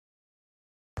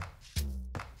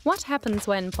What happens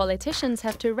when politicians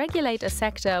have to regulate a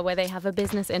sector where they have a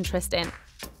business interest in?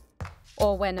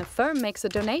 Or when a firm makes a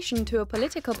donation to a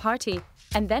political party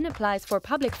and then applies for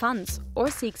public funds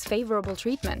or seeks favorable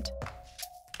treatment?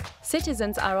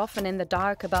 Citizens are often in the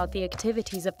dark about the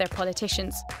activities of their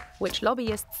politicians, which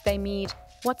lobbyists they meet,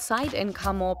 what side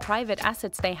income or private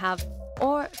assets they have,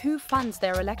 or who funds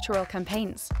their electoral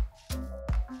campaigns.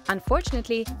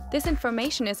 Unfortunately, this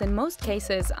information is in most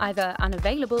cases either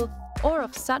unavailable or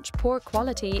of such poor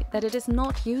quality that it is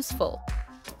not useful.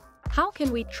 How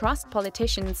can we trust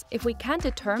politicians if we can't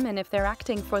determine if they're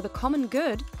acting for the common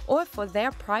good or for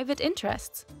their private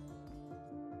interests?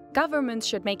 Governments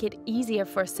should make it easier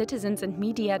for citizens and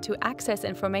media to access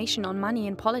information on money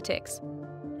in politics.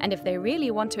 And if they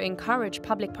really want to encourage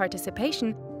public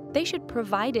participation, they should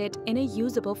provide it in a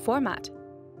usable format.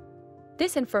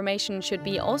 This information should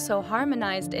be also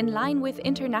harmonized in line with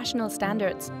international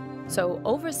standards, so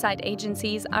oversight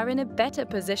agencies are in a better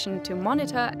position to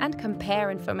monitor and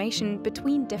compare information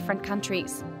between different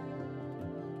countries.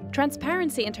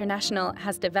 Transparency International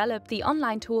has developed the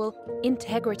online tool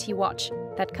Integrity Watch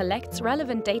that collects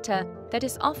relevant data that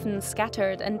is often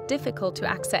scattered and difficult to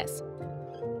access.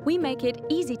 We make it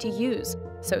easy to use,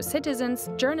 so citizens,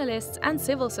 journalists, and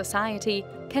civil society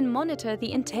can monitor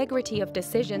the integrity of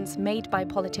decisions made by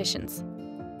politicians.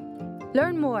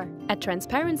 Learn more at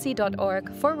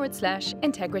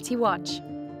transparency.org/integritywatch.